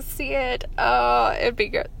 I want to see it. Oh, it'd be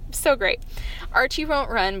good. So great. Archie won't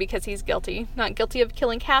run because he's guilty. Not guilty of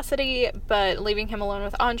killing Cassidy, but leaving him alone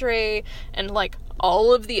with Andre and, like,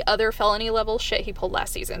 all of the other felony level shit he pulled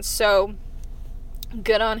last season. So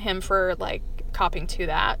good on him for, like, copping to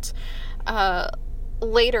that.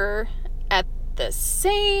 Later, at the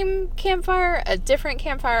same campfire, a different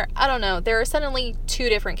campfire, I don't know. There are suddenly 2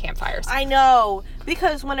 different campfires. I know,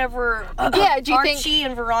 because whenever Archie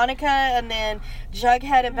and Veronica and then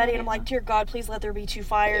Jughead and Betty, and I'm like, dear God, please let there be 2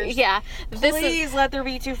 fires. Yeah. Please let there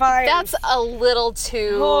be 2 fires. That's a little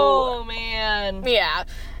too... Oh, man. Yeah.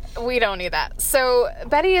 We don't need that. So,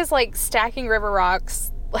 Betty is, like, stacking river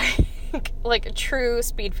rocks, like a true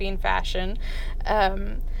Speed Fiend fashion.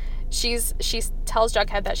 She tells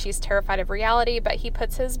Jughead that she's terrified of reality, but he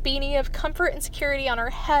puts his beanie of comfort and security on her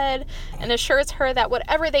head and assures her that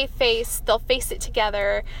whatever they face, they'll face it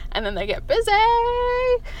together, and then they get busy.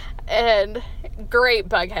 And great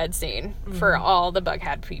Bughead scene for all the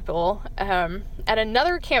Bughead people. At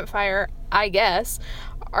another campfire, I guess,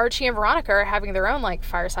 Archie and Veronica are having their own, like,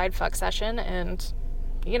 fireside fuck session, and,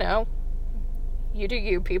 you know, you do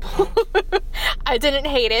you, people. I didn't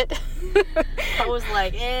hate it. I was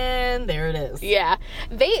like, and there it is. Yeah.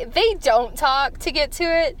 They don't talk to get to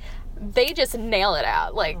it. They just nail it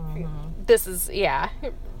out. Like, this is, yeah.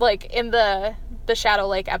 Like, in the Shadow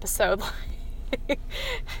Lake episode,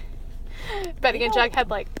 Betty and Jughead,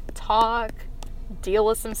 like, talk, deal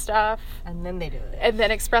with some stuff. And then they do it. And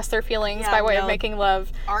then express their feelings by way of making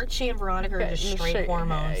love. Archie and Veronica are just straight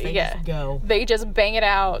hormones. They just go. They just bang it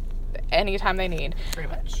out anytime they need. Pretty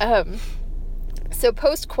much. So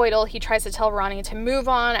post-coital, he tries to tell Ronnie to move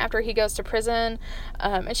on after he goes to prison.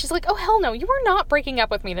 And she's like, oh, hell no, you are not breaking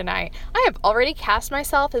up with me tonight. I have already cast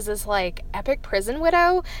myself as this, like, epic prison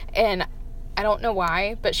widow. And I don't know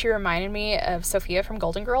why, but she reminded me of Sophia from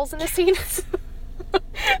Golden Girls in this scene.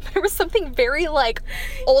 something very, like,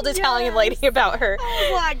 old Italian lady about her. I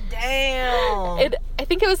was like, damn. I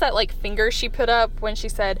think it was that, like, finger she put up when she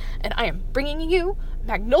said, and I am bringing you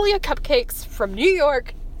Magnolia cupcakes from New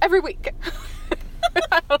York every week.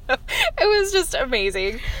 I don't know. It was just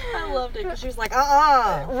amazing. I loved it because she was like,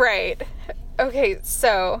 Right. Okay,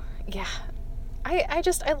 so, yeah.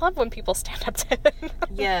 I love when people stand up to him.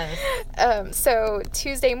 Yes. So,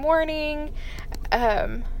 Tuesday morning,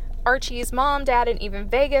 Archie's mom, dad, and even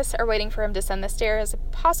Vegas are waiting for him to send the stairs,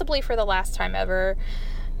 possibly for the last time ever.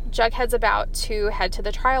 Jughead's about to head to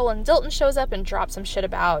the trial, and Dilton shows up and drops some shit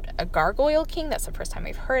about a gargoyle king. That's the first time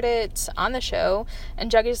we've heard it on the show.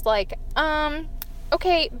 And Jug is like,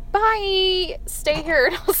 okay, bye. Stay here,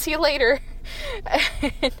 and I'll see you later.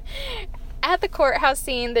 At the courthouse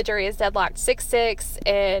scene, the jury is deadlocked 6-6,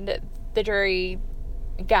 and the jury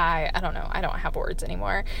guy, I don't know, I don't have words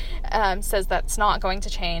anymore, says that's not going to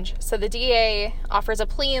change. So the DA offers a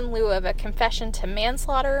plea in lieu of a confession to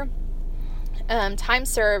manslaughter, time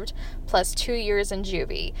served, plus 2 years in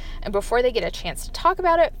juvie. And before they get a chance to talk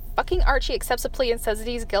about it, fucking Archie accepts a plea and says that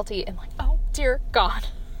he's guilty, and like, oh, dear God.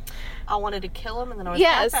 I wanted to kill him, and then I was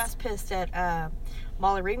half-ass pissed at,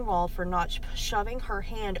 Molly Ringwald for not shoving her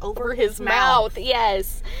hand over his mouth.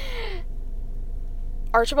 Yes.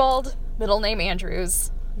 Archibald, middle name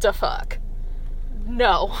Andrews. Da fuck.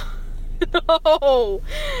 No. No.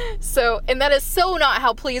 So, and that is so not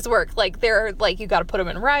how pleas work. Like, they're, like, you gotta put them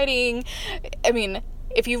in writing. I mean,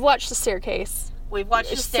 if you've watched The Staircase. We've watched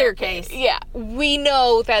The Staircase. Yeah. We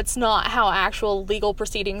know that's not how actual legal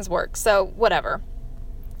proceedings work. So, whatever.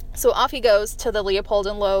 So off he goes to the Leopold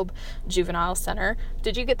and Loeb Juvenile Center.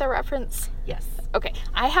 Did you get the reference? Yes. Okay.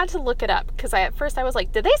 I had to look it up because at first I was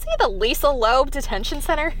like, did they say the Lisa Loeb Detention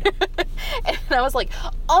Center? And I was like,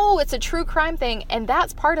 oh, it's a true crime thing. And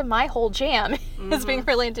that's part of my whole jam is being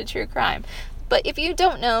related to true crime. But if you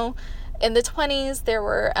don't know, in the 1920s, there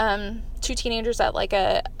were 2 teenagers at like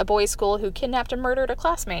a boys' school who kidnapped and murdered a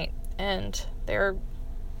classmate. And they're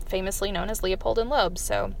famously known as Leopold and Loeb.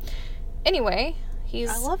 So anyway...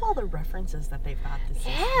 I love all the references that they've got this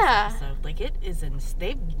episode. Like, it is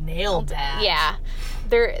they've nailed that. Yeah.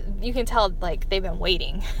 You can tell, like, they've been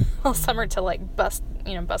waiting all summer to, like, bust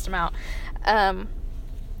them out.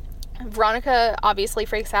 Veronica obviously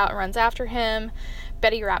freaks out and runs after him.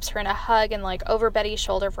 Betty wraps her in a hug, and, like, over Betty's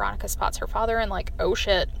shoulder, Veronica spots her father, and, like, oh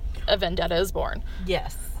shit, a vendetta is born.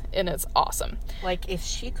 Yes. And it's awesome. Like, if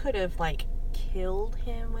she could have, like, killed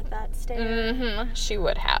him with that stare. She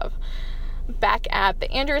would have. Back at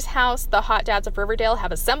the Andrews house, the hot dads of Riverdale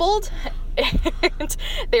have assembled, and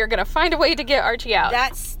they are going to find a way to get Archie out.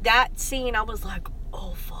 That scene, I was like,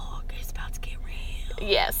 oh fuck, it's about to get real.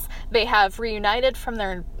 Yes. They have reunited from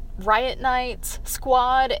their riot night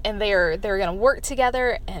squad, and they're going to work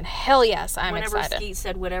together, and hell yes, I'm excited. Whenever Skeet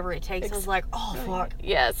said whatever it takes, I was like, oh fuck.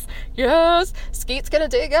 Yes. Skeet's going to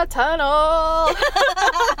dig a tunnel.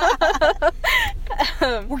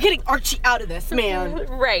 We're getting Archie out of this, man.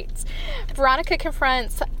 Right. Veronica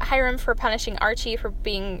confronts Hiram for punishing Archie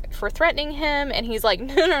for threatening him, and he's like,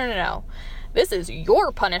 no. This is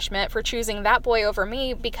your punishment for choosing that boy over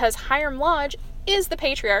me, because Hiram Lodge is the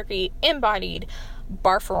patriarchy embodied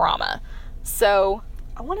Barfarama. So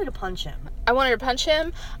I wanted to punch him. I wanted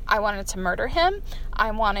to murder him.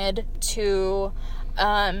 I wanted to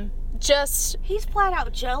he's flat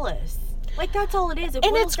out jealous. Like, that's all it is. It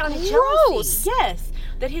and boils it's down to gross. Jealousy. Yes.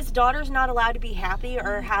 That his daughter's not allowed to be happy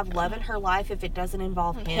or have love in her life if it doesn't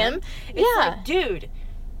involve him. It's like, dude,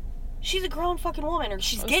 she's a grown fucking woman, or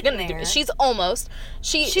she's getting there. She's almost.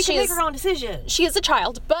 She can make her own decision. She is a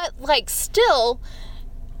child, but, like, still,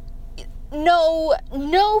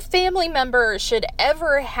 no family member should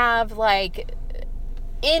ever have, like,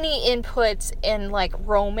 any input in, like,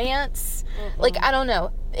 romance. Like, I don't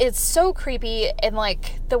know. It's so creepy, and,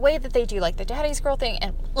 like, the way that they do, like, the daddy's girl thing,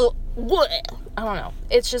 and I don't know.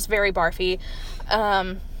 It's just very barfy.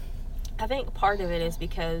 I think part of it is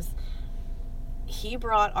because he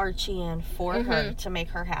brought Archie in for her to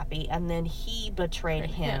make her happy, and then he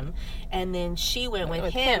betrayed him, and then she went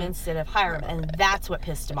with him instead of Hiram, and that's what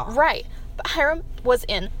pissed him off. Right. But Hiram was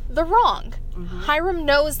in the wrong. Hiram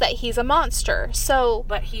knows that he's a monster, so...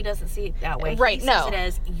 But he doesn't see it that way. Right, he sees it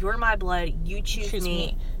as, you're my blood, you choose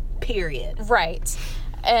me, period. Right.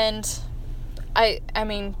 And I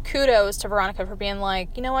mean, kudos to Veronica for being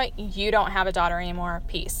like, you know what, you don't have a daughter anymore,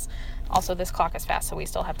 peace. Also, this clock is fast, so we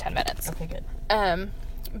still have 10 minutes. Okay, good.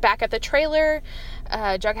 Back at the trailer,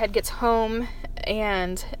 Jughead gets home,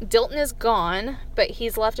 and Dilton is gone, but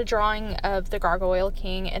he's left a drawing of the Gargoyle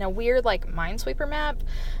King in a weird, like, Minesweeper map.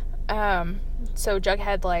 So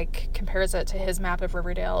Jughead, like, compares it to his map of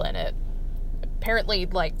Riverdale, and it apparently,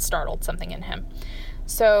 like, startled something in him.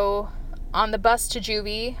 So, on the bus to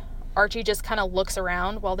Juvie, Archie just kind of looks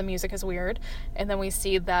around while the music is weird, and then we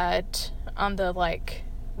see that on the, like,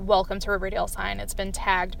 welcome to Riverdale sign, it's been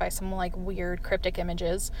tagged by some, like, weird cryptic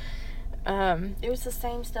images. It was the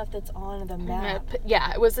same stuff that's on the map.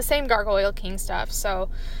 Yeah, it was the same Gargoyle King stuff, so,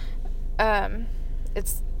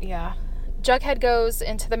 Jughead goes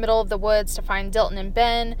into the middle of the woods to find Dilton and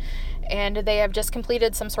Ben, and they have just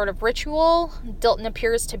completed some sort of ritual. Dilton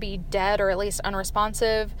appears to be dead, or at least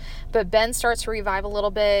unresponsive, but Ben starts to revive a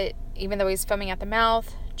little bit, even though he's foaming at the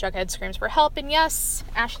mouth. Jughead screams for help, and yes,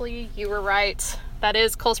 Ashley, you were right. That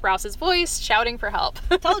is Cole Sprouse's voice shouting for help.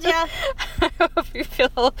 Told ya. I hope you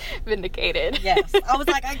feel vindicated. Yes. I was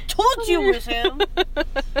like, I told you it was him.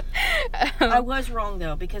 I was wrong,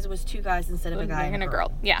 though, because it was 2 guys instead of a guy and a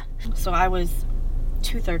girl. Yeah. So I was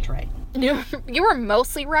 2/3 right. You were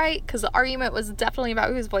mostly right, because the argument was definitely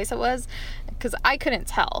about whose voice it was, because I couldn't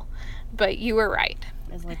tell, but you were right.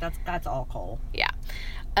 It's like, that's all Cole. Yeah.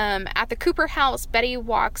 At the Cooper house, Betty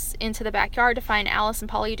walks into the backyard to find Alice and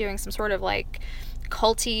Polly doing some sort of, like,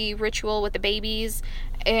 culty ritual with the babies,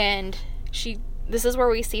 and this is where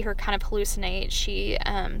we see her kind of hallucinate. She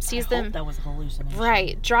sees them. I hope that was a hallucination.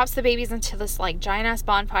 Right. Drops the babies into this, like, giant-ass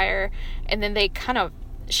bonfire, and then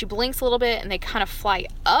she blinks a little bit, and they kind of fly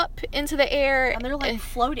up into the air. And they're, like,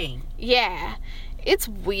 floating. Yeah. It's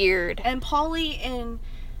weird. And Polly and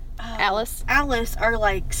Alice are,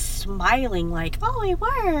 like, smiling, like, oh, it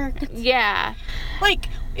worked. Yeah. Like,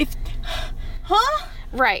 huh?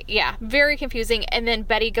 Right, yeah. Very confusing. And then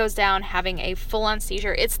Betty goes down having a full-on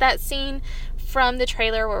seizure. It's that scene from the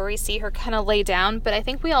trailer where we see her kind of lay down, but I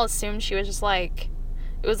think we all assumed she was just, like,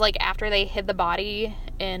 it was, like, after they hid the body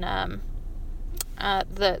in, the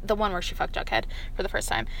one where she fucked Jughead for the first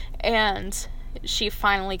time. And she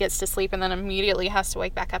finally gets to sleep and then immediately has to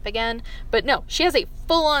wake back up again. But no, she has a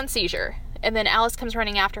full-on seizure. And then Alice comes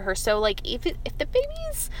running after her. So, like, if the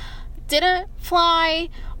babies didn't fly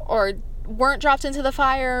or weren't dropped into the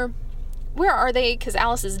fire, where are they? Because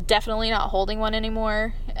Alice is definitely not holding one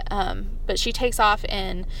anymore. But she takes off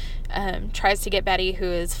and tries to get Betty, who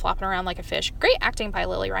is flopping around like a fish. Great acting by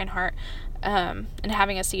Lily Reinhart. And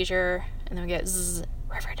having a seizure. And then we get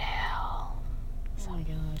Riverdale. Oh my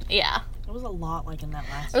god. Yeah. It was a lot, like, in that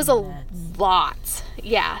last It was minutes. A lot.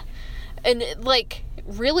 Yeah. And, like,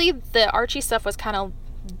 really, the Archie stuff was kind of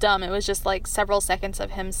dumb. It was just, like, several seconds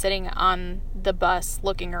of him sitting on the bus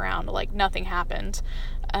looking around. Like, nothing happened.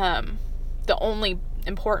 The only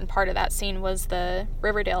important part of that scene was the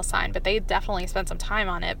Riverdale sign, but they definitely spent some time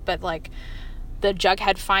on it. But, like, the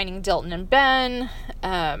Jughead finding Dilton and Ben,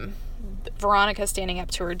 Veronica standing up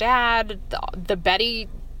to her dad, the Betty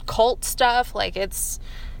cult stuff, like, it's...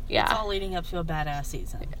 Yeah. It's all leading up to a badass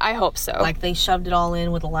season. I hope so. Like, they shoved it all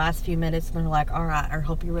in with the last few minutes, and they're like, all right, I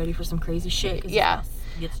hope you're ready for some crazy shit. Yeah.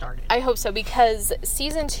 Get started. I hope so, because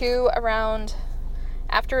season 2,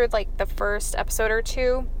 after, like, the first episode or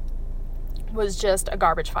 2, was just a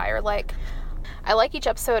garbage fire. Like, I like each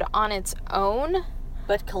episode on its own.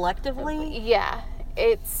 But collectively? Yeah.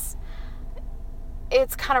 It's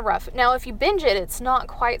kind of rough. Now, if you binge it, it's not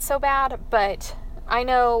quite so bad, but I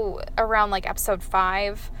know around, like, episode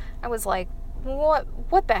 5, I was like,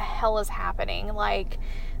 what the hell is happening? Like,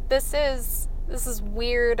 this is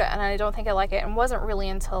weird, and I don't think I like it. And it wasn't really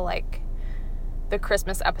until, like, the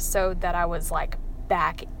Christmas episode that I was, like,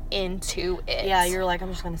 back into it. Yeah, you're like,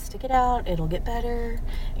 I'm just gonna stick it out. It'll get better.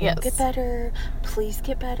 It'll get better. Please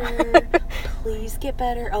get better. Please get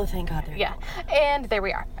better. Oh, thank God. Yeah. And there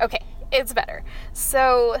we are. Okay. It's better.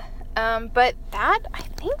 So, but I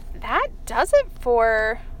think that does it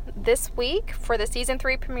for this week for the season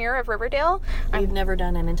 3 premiere of Riverdale. We've never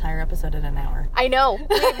done an entire episode in an hour. I know.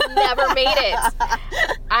 We've never made it.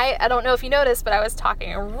 I don't know if you noticed, but I was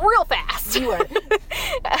talking real fast. You were.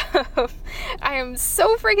 I am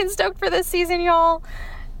so freaking stoked for this season, y'all.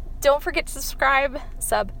 Don't forget to subscribe,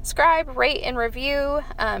 rate, and review.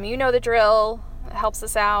 You know the drill. It helps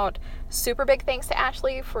us out. Super big thanks to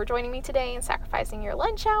Ashley for joining me today and sacrificing your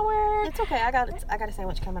lunch hour. It's okay. I got a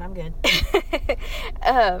sandwich coming. I'm good.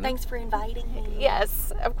 Thanks for inviting me.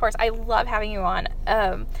 Yes, of course. I love having you on.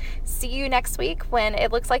 See you next week when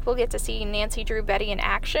it looks like we'll get to see Nancy Drew Betty in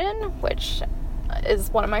action, which is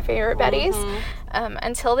one of my favorite Bettys.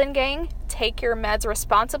 Until then, gang, take your meds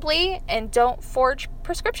responsibly and don't forge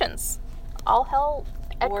prescriptions. All hell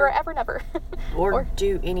Edgar Evernever. or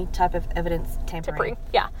do any type of evidence tampering.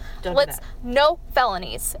 Yeah. No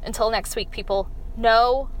felonies. Until next week, people.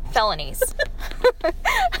 No felonies.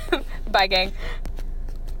 Bye, gang.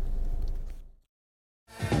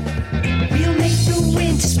 We'll make the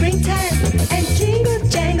winter springtime and jingle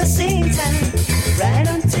jangle sing time.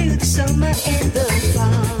 in the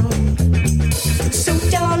fall. So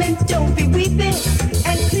darling, don't be weeping.